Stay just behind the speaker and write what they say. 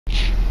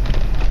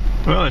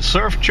Well, it's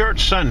Surfchurch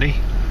Sunday.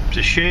 It's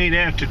a shade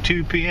after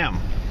 2 p.m.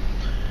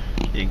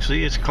 You can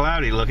see it's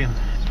cloudy looking.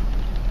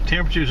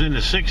 Temperature's in the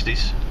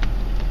 60s.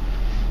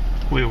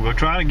 We were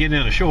trying to get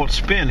in a short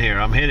spin here.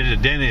 I'm headed to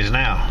Denny's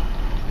now.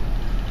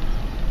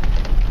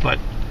 But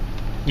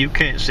you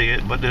can't see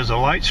it, but there's a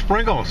light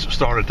sprinkle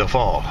started to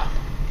fall.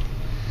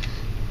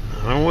 I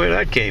don't know where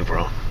that came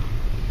from.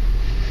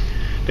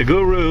 The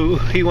guru,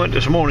 he went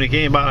this morning. He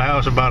came by the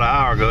house about an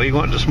hour ago. He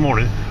went this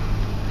morning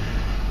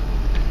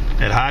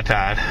at high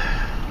tide,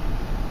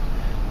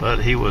 but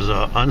he was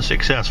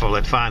unsuccessful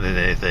at finding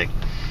anything.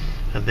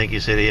 I think he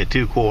said he had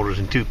 2 quarters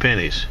and 2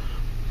 pennies.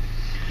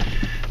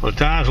 Well, the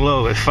tide's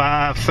low at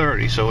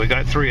 5:30, so we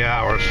got 3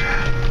 hours.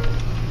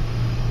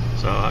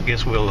 So I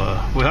guess we'll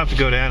have to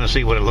go down and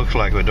see what it looks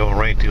like if it don't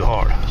rain too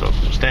hard. So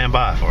stand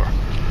by for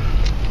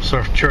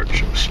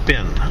Surfchurch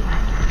spin.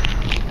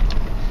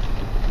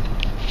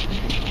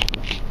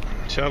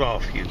 Shut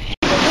off, you.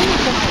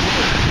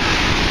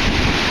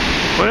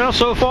 Well,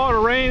 so far the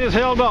rain has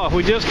held off.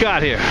 We just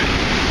got here.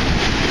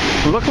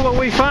 Look at what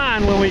we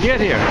find when we get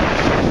here.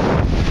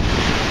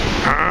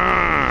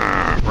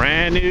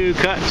 Brand new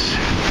cuts.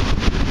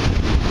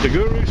 The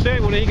guru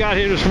said when he got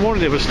here this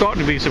morning there was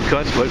starting to be some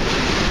cuts, but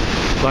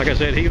like I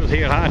said, he was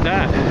here at high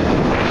tide.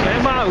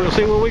 Stand by, we'll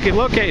see what we can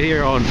locate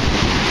here on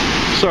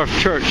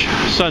Surfchurch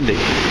Sunday.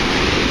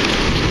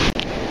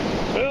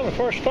 Well, the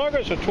first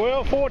target's a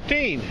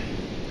 12-14.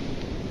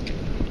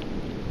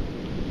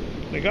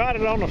 We got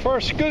it on the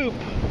first scoop.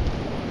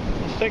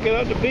 Let's take it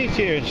up the beach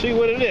here and see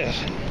what it is.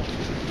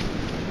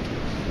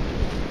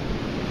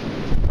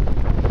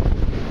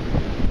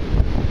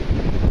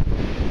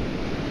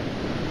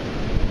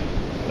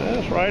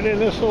 That's right in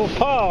this little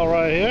pile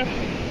right here.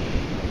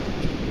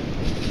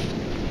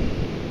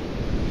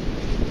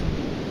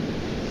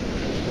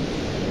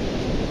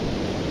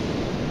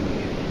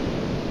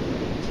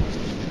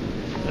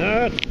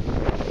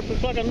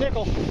 Looks like a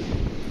nickel.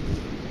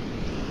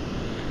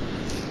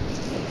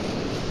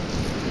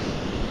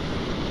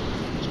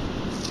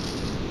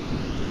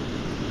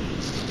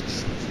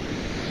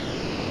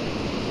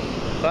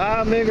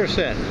 $5 meter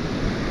set.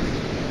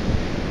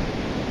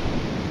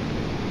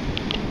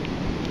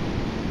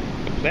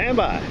 Stand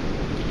by.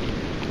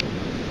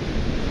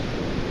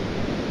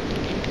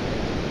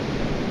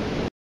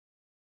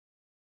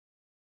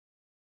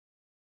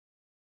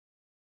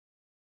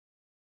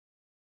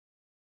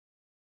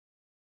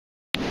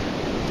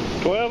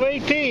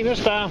 $12.18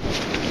 this time.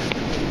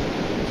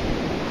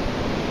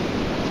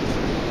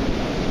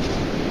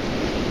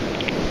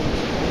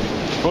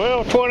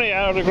 $12.20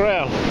 out of the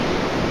ground.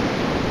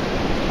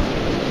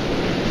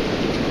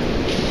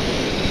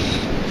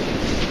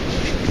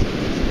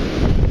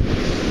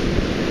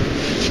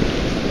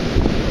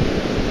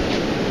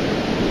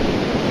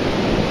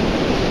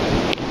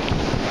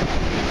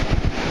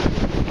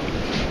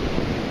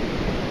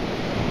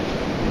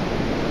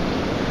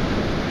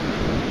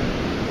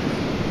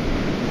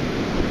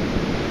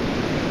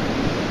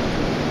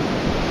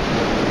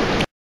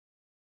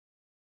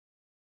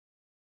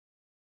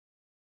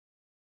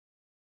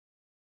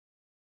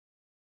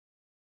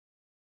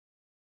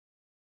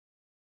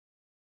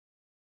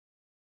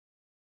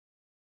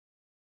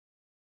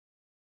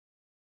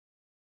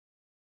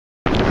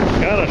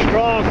 Got a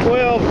strong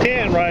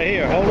 12-10 right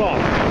here. Hold on.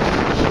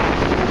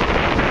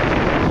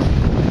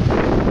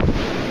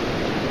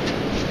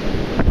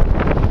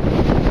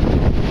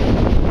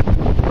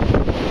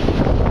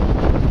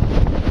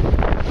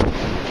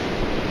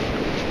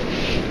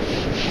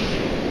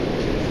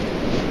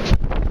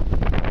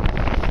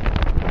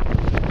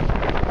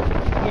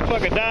 Looks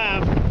like a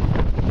dime.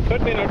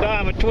 Could be no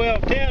dime at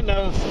 12-10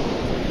 though.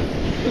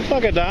 Looks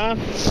like a dime.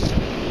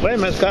 Wait a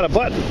minute, it's got a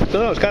button.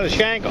 No, it's got a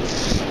shank on.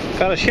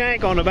 Got a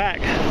shank on the back,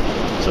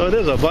 so it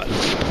is a button.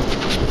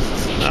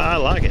 I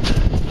like it.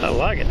 I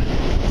like it.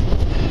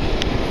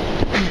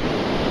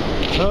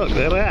 Look, look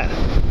at that.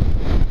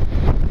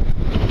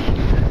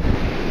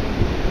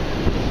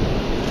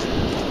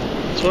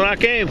 That's what I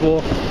came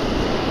for.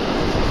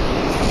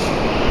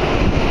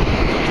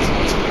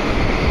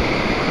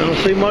 I don't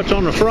see much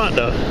on the front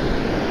though.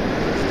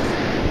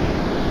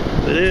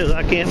 If it is,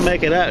 I can't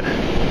make it out.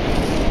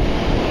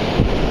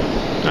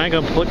 I ain't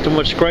gonna put too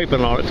much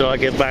scraping on it till I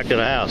get back to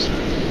the house.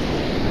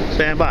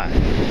 Stand by.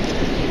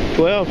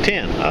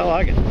 12-10. I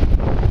like it.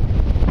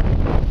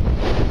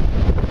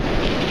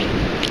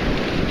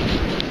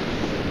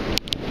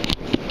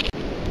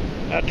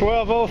 Got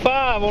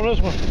 12.05 on this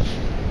one.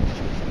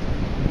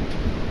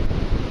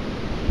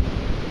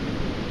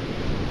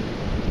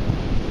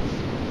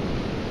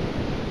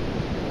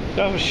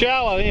 That was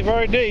shallow, it ain't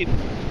very deep.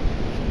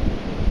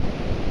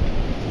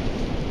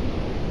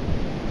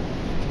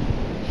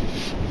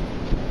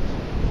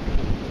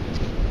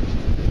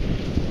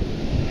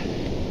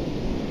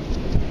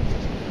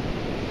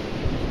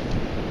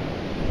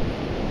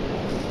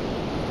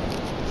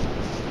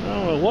 I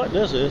don't know what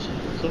this is.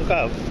 Some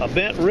kind of a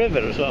bent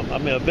rivet or something. I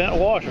mean a bent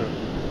washer.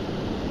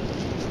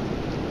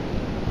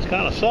 It's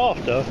kind of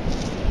soft though.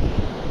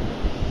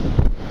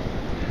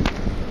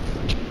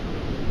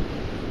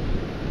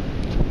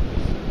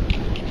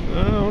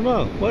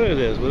 don't know what it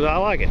is, but I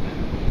like it.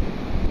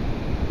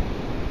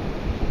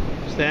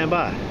 Stand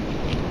by.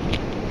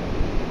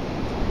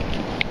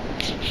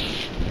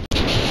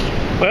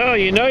 Well,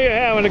 you know you're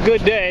having a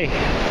good day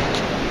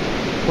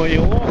when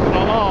you're walking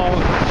along.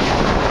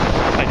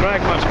 I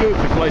drag my scoop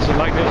in places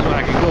like this so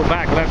I can go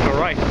back left or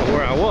right to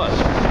where I was.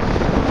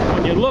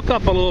 When you look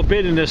up a little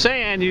bit in the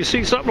sand, you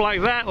see something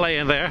like that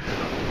laying there.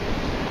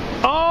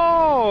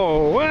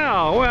 Oh,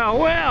 well,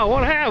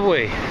 what have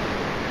we?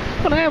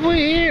 What have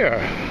we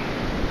here?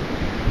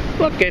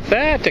 Look at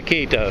that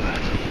DeGhetto.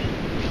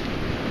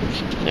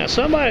 Now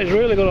somebody's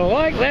really going to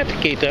like that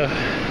DeGhetto.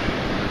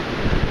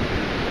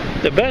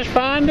 The best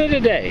find of the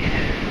day.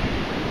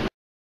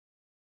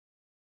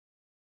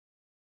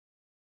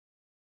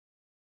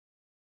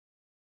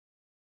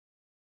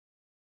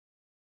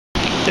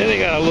 Then he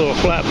got a little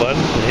flat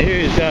button. And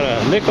here he's got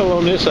a nickel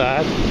on this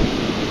side.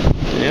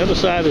 And the other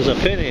side is a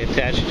penny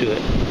attached to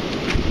it.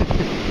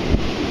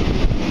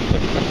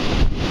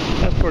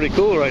 That's pretty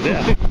cool right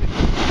there.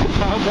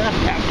 How'd that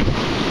happen?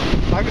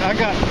 I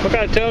got... What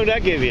kind of tone did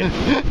that give you?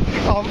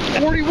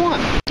 41.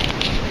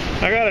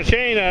 I got a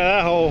chain out of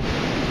that hole.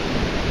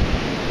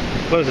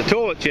 What is a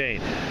toilet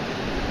chain?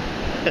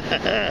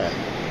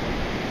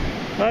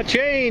 A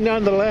chain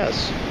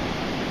nonetheless.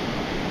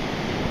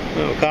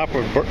 Little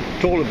copper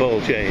toilet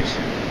bowl chains.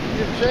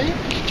 You chain?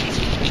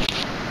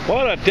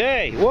 What a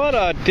day! What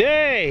a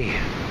day!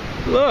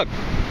 Look!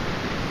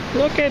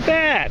 Look at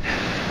that!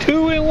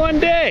 2 in 1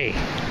 day!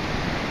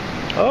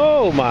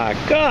 Oh my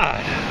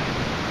God!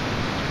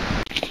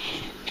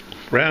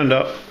 Round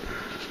up.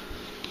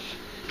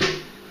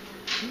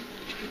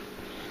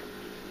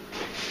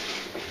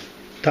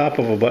 Top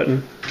of a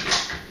button.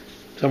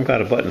 Some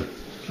kind of button.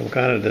 Some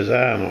kind of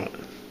design on it.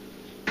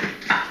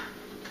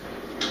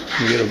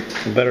 You get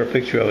a better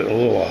picture of it in a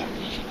little while.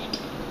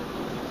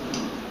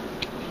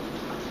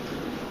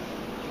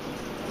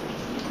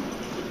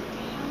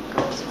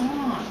 What's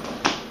on?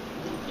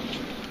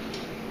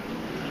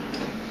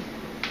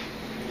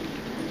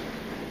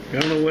 I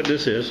don't know what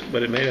this is,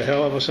 but it made a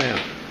hell of a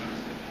sound.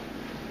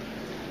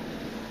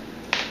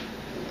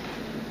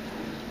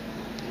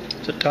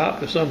 It's a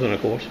top of something,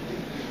 of course.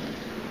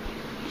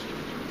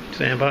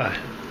 Stand by.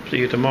 See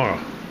you tomorrow.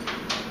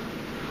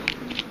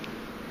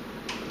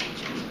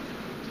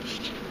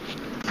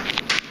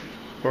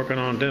 Working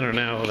on dinner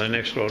now with our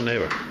next door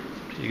neighbor.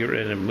 She's getting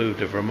ready to move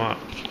to Vermont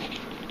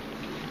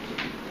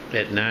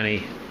at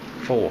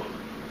 94.